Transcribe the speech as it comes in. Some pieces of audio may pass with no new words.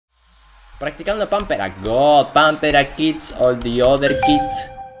Practicando Pampera. God, Pampera kids, all the other kids.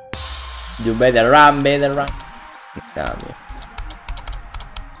 You better run, better run. Cambio.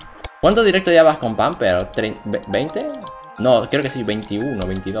 ¿Cuántos directos ya vas con Pamper? ¿20? No, creo que sí, 21,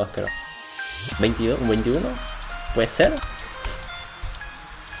 22 creo. ¿22? ¿21? ¿Puede ser?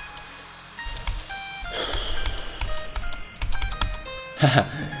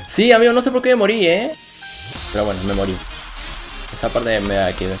 Sí, amigo, no sé por qué me morí, pero bueno, me morí. Esa parte me da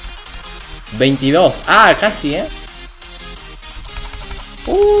aquí. 22. Ah, casi,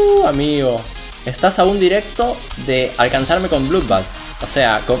 amigo. Estás a un directo de alcanzarme con Bloodbath. O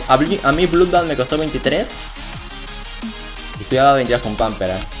sea, a mí Bloodbath me costó 23. Y tú ya das 22 con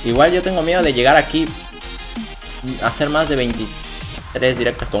Pampera. Igual yo tengo miedo de llegar aquí. Hacer más de 23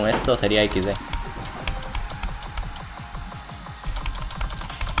 directos con esto sería XD.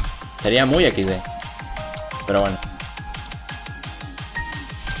 Sería muy XD. Pero bueno.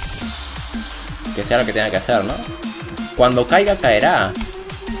 Que sea lo que tenga que hacer, ¿no? Cuando caiga, caerá.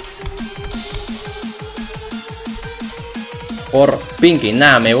 Por Pinky,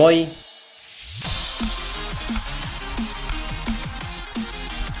 nada, me voy.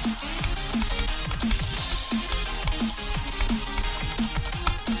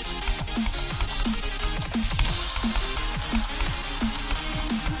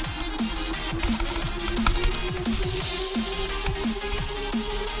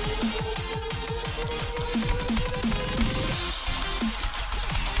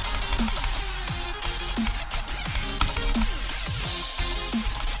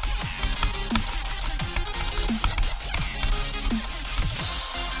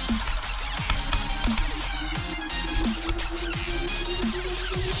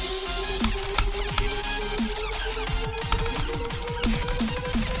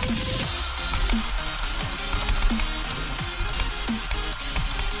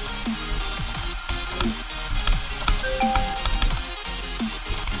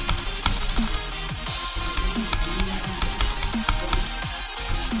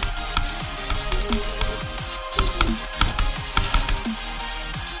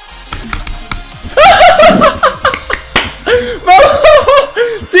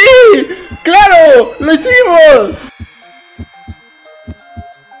 ¡Sí! ¡Claro! ¡Lo hicimos!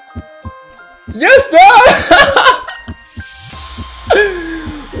 ¡Ya está!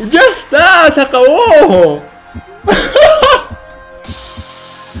 ¡Ya está! ¡Se acabó!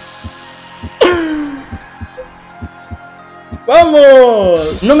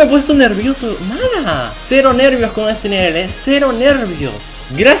 ¡Vamos! No me he puesto nervioso. Nada. Cero nervios con este nivel, Cero nervios.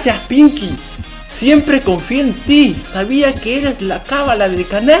 Gracias, Pinky. Siempre confié en ti. Sabía que eres la cábala del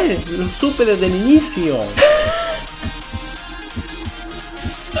canal. Lo supe desde el inicio.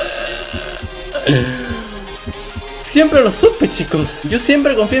 Siempre lo supe, chicos. Yo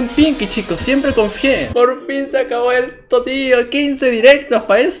siempre confié en Pinky, chicos. Siempre confié. Por fin se acabó esto, tío. 15 directos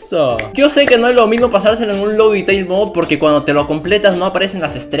para esto. Yo sé que no es lo mismo pasárselo en un low detail mode, porque cuando te lo completas no aparecen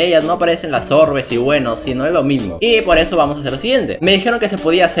las estrellas, no aparecen las orbes. Y bueno, sí, no es lo mismo. Y por eso vamos a hacer lo siguiente. Me dijeron que se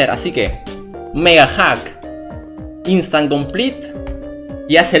podía hacer, así que mega hack, instant complete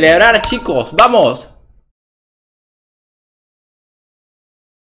y a celebrar, chicos. ¡Vamos!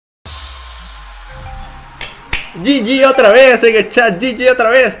 GG otra vez en el chat, GG otra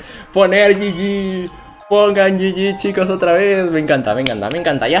vez. Poner GG, pongan GG, chicos, otra vez. Me encanta, me encanta, me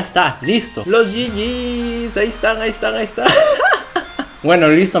encanta. Ya está, listo. Los GGs, ahí están, ahí están, ahí están. Bueno,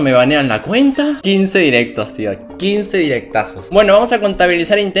 listo, me banean la cuenta. 15 directos, tío, 15 directazos. Bueno, vamos a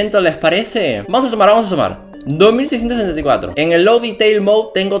contabilizar intentos, ¿les parece? Vamos a sumar, vamos a sumar 2664. En el low detail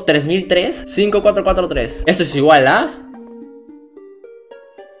mode tengo 3003, 5443. Eso es igual a...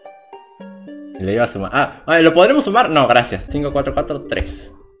 Le iba a sumar. Ah, ¿lo podremos sumar? No, gracias.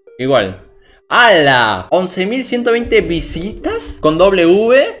 5443. Igual. ¡Hala! 11.120 visitas con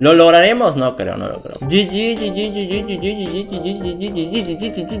W. ¿Lo lograremos? No creo, no lo creo. GG,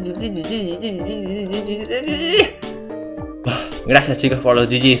 gracias, chicos, por los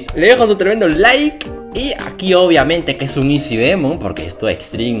GGs. Le dejo su tremendo like. Y aquí obviamente que es un easy demo, porque esto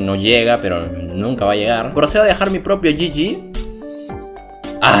extreme no llega, pero nunca va a llegar. Procedo a dejar mi propio GG.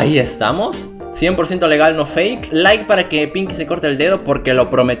 Ahí estamos. 100% legal, no fake. Like para que Pinky se corte el dedo, porque lo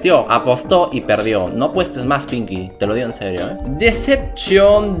prometió, apostó y perdió. No apuestes más, Pinky, te lo digo en serio,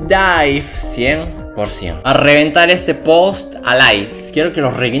 Deception Dive 100%. A reventar este post a likes. Quiero que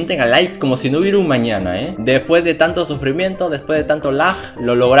lo revienten a likes como si no hubiera un mañana, Después de tanto sufrimiento, después de tanto lag,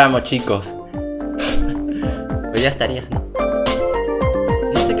 lo logramos, chicos. Pues ya estaría, ¿no?